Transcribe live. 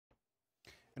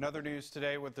In other news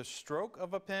today, with the stroke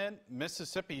of a pen,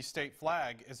 Mississippi's state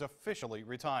flag is officially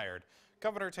retired.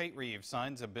 Governor Tate Reeves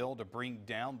signs a bill to bring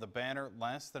down the banner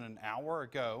less than an hour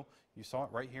ago. You saw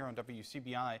it right here on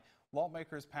WCBI.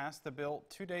 Lawmakers passed the bill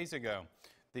 2 days ago.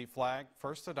 The flag,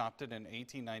 first adopted in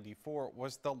 1894,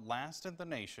 was the last in the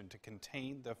nation to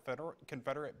contain the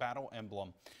Confederate battle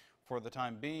emblem. For the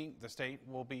time being, the state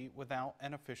will be without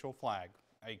an official flag.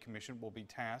 A commission will be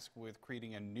tasked with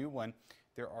creating a new one.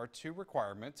 There are two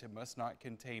requirements. It must not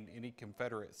contain any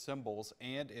Confederate symbols,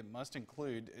 and it must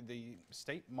include the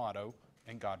state motto,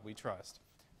 "In God We Trust."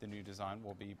 The new design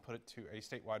will be put to a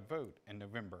statewide vote in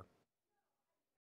November.